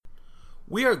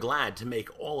We are glad to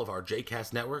make all of our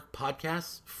JCast Network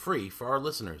podcasts free for our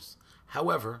listeners.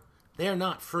 However, they are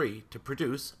not free to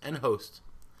produce and host.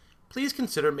 Please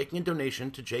consider making a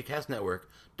donation to JCast Network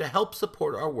to help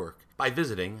support our work by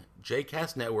visiting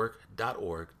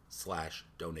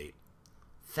jcastnetwork.org/donate.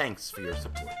 Thanks for your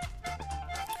support.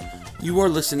 You are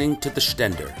listening to The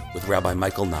Stender with Rabbi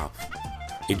Michael Knopf,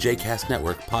 a JCast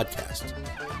Network podcast.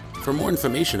 For more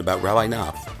information about Rabbi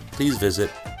Knopf, please visit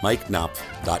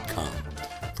mikeknopf.com.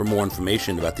 For more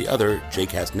information about the other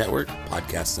JCast Network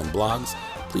podcasts and blogs,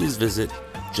 please visit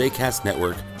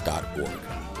jcastnetwork.org.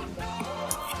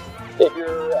 If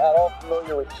you're at all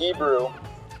familiar with Hebrew,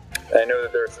 I know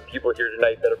that there are some people here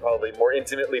tonight that are probably more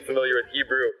intimately familiar with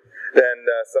Hebrew than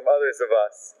some others of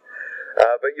us.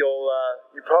 But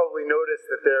you probably noticed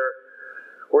that there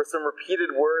were some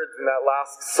repeated words in that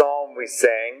last psalm we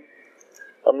sang.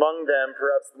 Among them,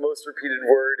 perhaps the most repeated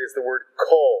word is the word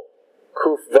kol.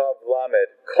 Kuf Vav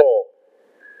Lamed, kol,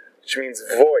 which means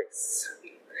voice.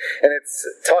 And it's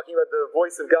talking about the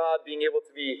voice of God being able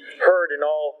to be heard in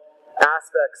all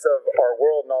aspects of our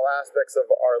world and all aspects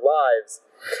of our lives.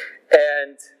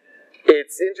 And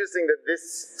it's interesting that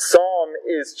this psalm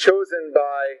is chosen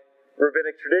by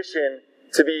rabbinic tradition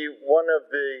to be one of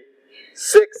the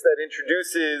 6 that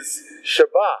introduces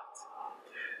Shabbat.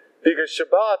 Because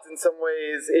Shabbat, in some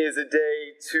ways, is a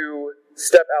day to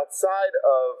step outside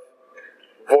of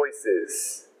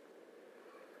voices.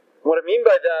 What I mean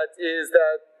by that is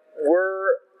that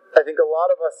I think a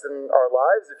lot of us in our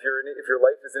lives, if your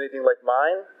life is anything like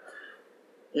mine,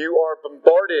 you are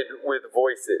bombarded with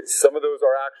voices. Some of those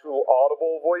are actual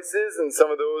audible voices, and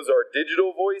some of those are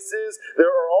digital voices.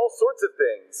 There are all sorts of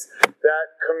things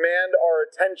that command our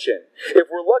attention.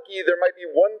 If we're lucky, there might be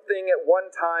one thing at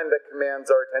one time that commands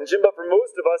our attention, but for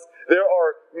most of us, there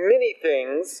are many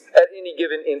things at any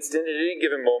given instant, at any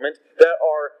given moment, that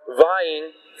are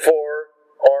vying for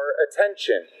our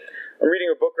attention. I'm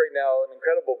reading a book right now, an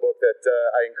incredible book that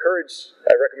I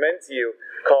recommend to you,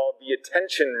 called The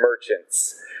Attention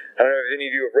Merchants. I don't know if any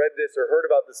of you have read this or heard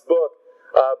about this book,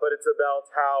 but it's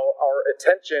about how our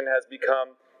attention has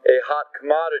become a hot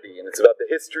commodity, and it's about the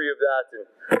history of that and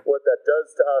what that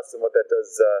does to us and what that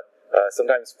does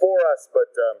sometimes for us, but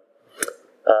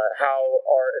how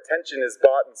our attention is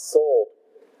bought and sold.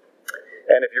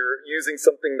 And if you're using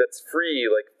something that's free,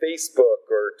 like Facebook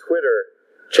or Twitter,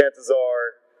 chances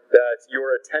are that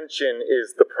your attention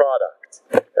is the product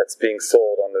that's being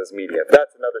sold on those media.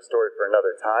 That's another story for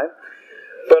another time.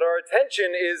 But our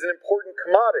attention is an important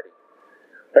commodity.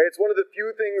 Right? It's one of the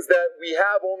few things that we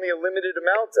have only a limited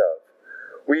amount of.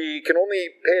 We can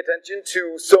only pay attention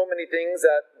to so many things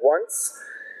at once.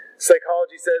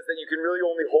 Psychology says that you can really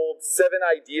only hold 7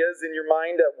 ideas in your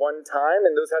mind at one time,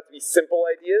 and those have to be simple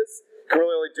ideas. You can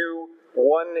really only do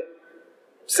one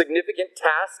significant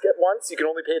task at once. You can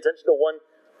only pay attention to one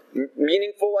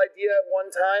meaningful idea at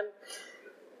one time.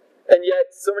 And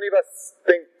yet, so many of us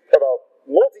think about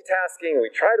multitasking. We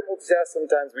try to multitask.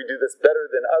 Sometimes we do this better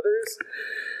than others.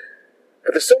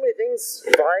 But there's so many things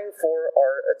vying for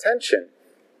our attention.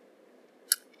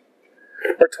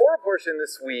 Our Torah portion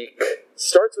this week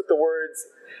starts with the words,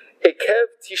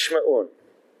 Ekev Tishma'un,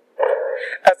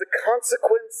 as a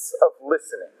consequence of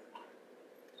listening,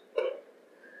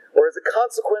 or as a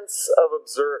consequence of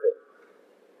observing.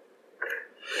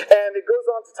 And it goes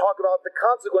on to talk about the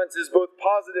consequences, both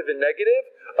positive and negative,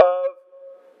 of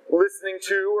listening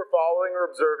to or following or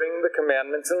observing the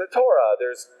commandments in the Torah.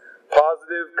 There's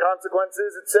positive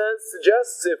consequences, it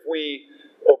suggests, if we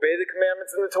obey the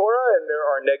commandments in the Torah, and there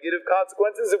are negative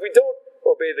consequences if we don't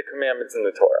obey the commandments in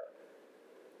the Torah.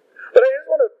 But I just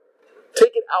want to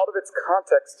take it out of its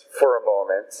context for a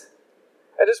moment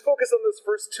and just focus on those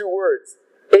first 2 words,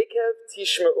 Ekev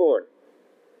Tishma'un,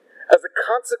 as a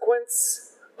consequence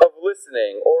of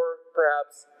listening, or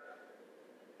perhaps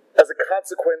as a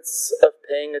consequence of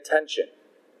paying attention.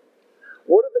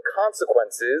 What are the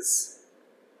consequences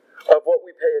of what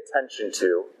we pay attention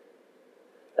to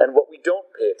and what we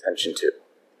don't pay attention to?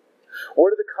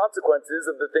 What are the consequences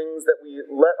of the things that we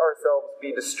let ourselves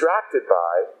be distracted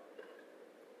by?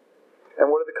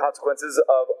 And what are the consequences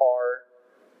of our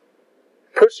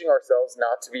pushing ourselves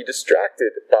not to be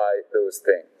distracted by those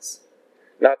things?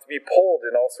 Not to be pulled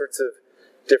in all sorts of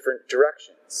different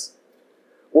directions.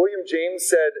 William James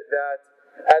said that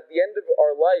at the end of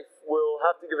our life, we'll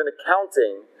have to give an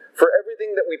accounting for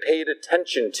everything that we paid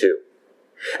attention to.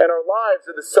 And our lives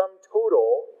are the sum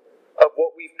total of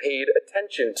what we've paid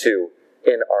attention to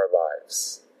in our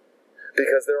lives.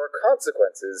 Because there are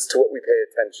consequences to what we pay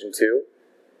attention to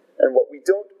and what we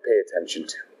don't pay attention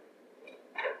to.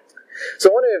 So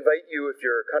I want to invite you, if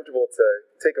you're comfortable, to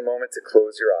take a moment to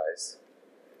close your eyes.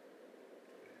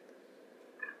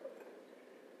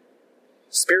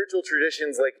 spiritual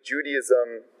traditions like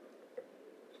Judaism,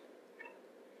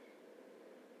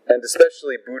 and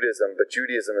especially Buddhism, but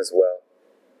Judaism as well,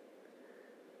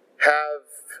 have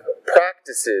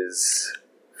practices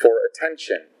for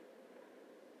attention.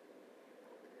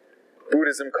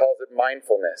 Buddhism calls it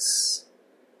mindfulness.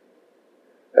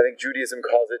 I think Judaism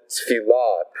calls it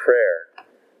tefillah, prayer.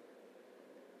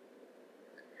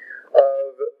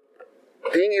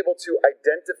 Of being able to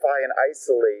identify and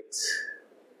isolate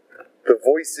the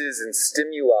voices and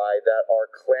stimuli that are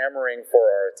clamoring for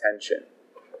our attention.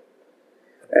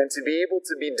 And to be able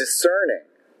to be discerning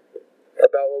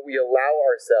about what we allow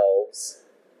ourselves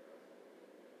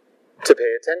to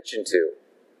pay attention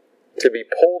to be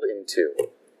pulled into.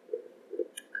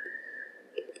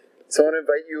 So I want to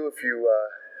invite you, if you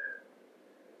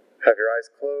have your eyes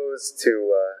closed,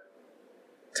 to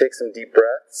take some deep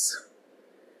breaths.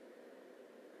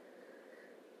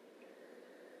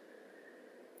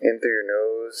 In through your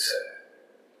nose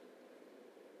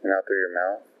and out through your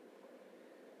mouth.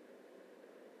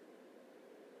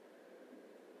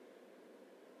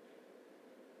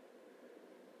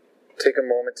 Take a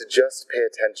moment to just pay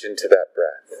attention to that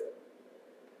breath.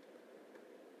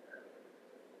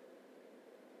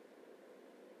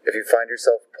 If you find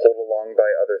yourself pulled along by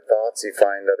other thoughts, you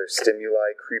find other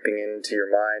stimuli creeping into your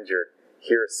mind, you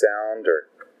hear a sound or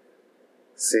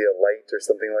see a light or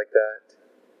something like that,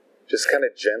 just kind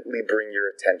of gently bring your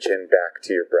attention back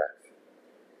to your breath.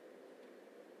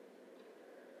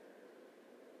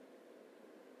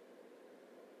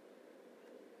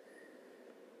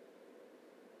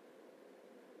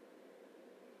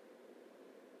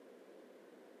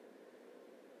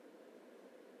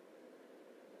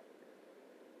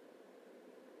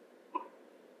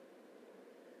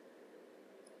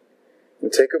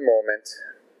 And take a moment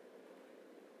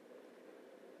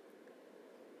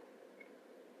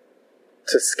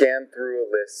to scan through a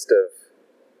list of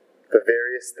the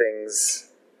various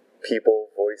things, people,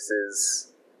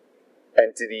 voices,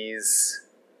 entities,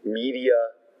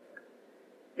 media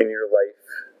in your life.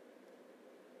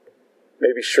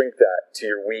 Maybe shrink that to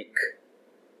your week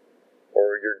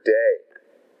or your day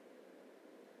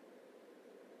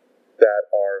that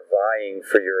are vying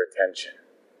for your attention.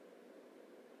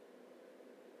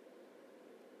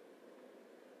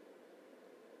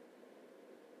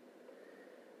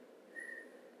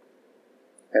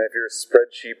 And if you're a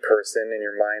spreadsheet person, in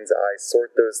your mind's eye,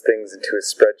 sort those things into a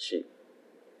spreadsheet.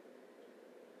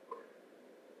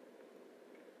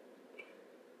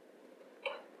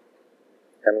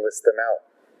 And list them out.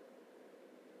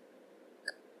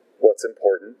 What's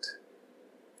important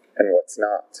and what's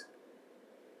not.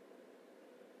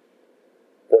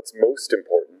 What's most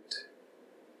important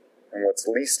and what's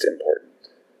least important.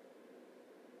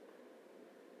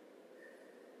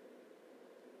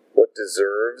 What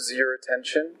deserves your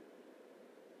attention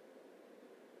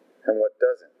and what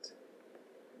doesn't.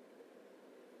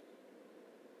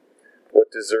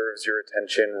 What deserves your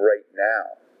attention right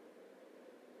now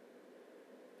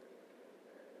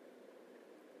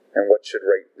and what should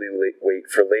rightly wait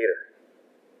for later.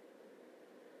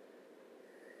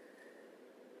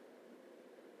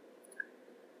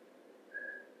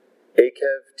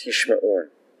 Akev Tishma'un.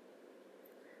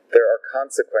 There are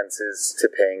consequences to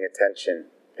paying attention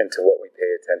and to what we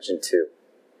pay attention to.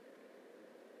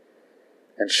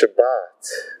 And Shabbat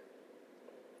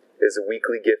is a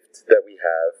weekly gift that we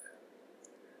have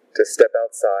to step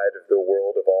outside of the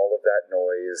world of all of that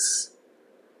noise,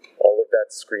 all of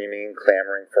that screaming and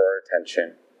clamoring for our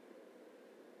attention,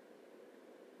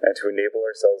 and to enable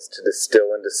ourselves to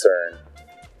distill and discern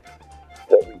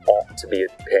what we ought to be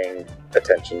paying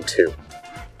attention to.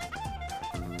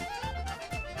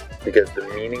 Because the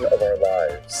meaning of our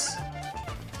lives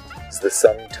is the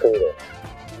sum total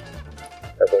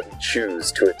of what we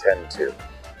choose to attend to.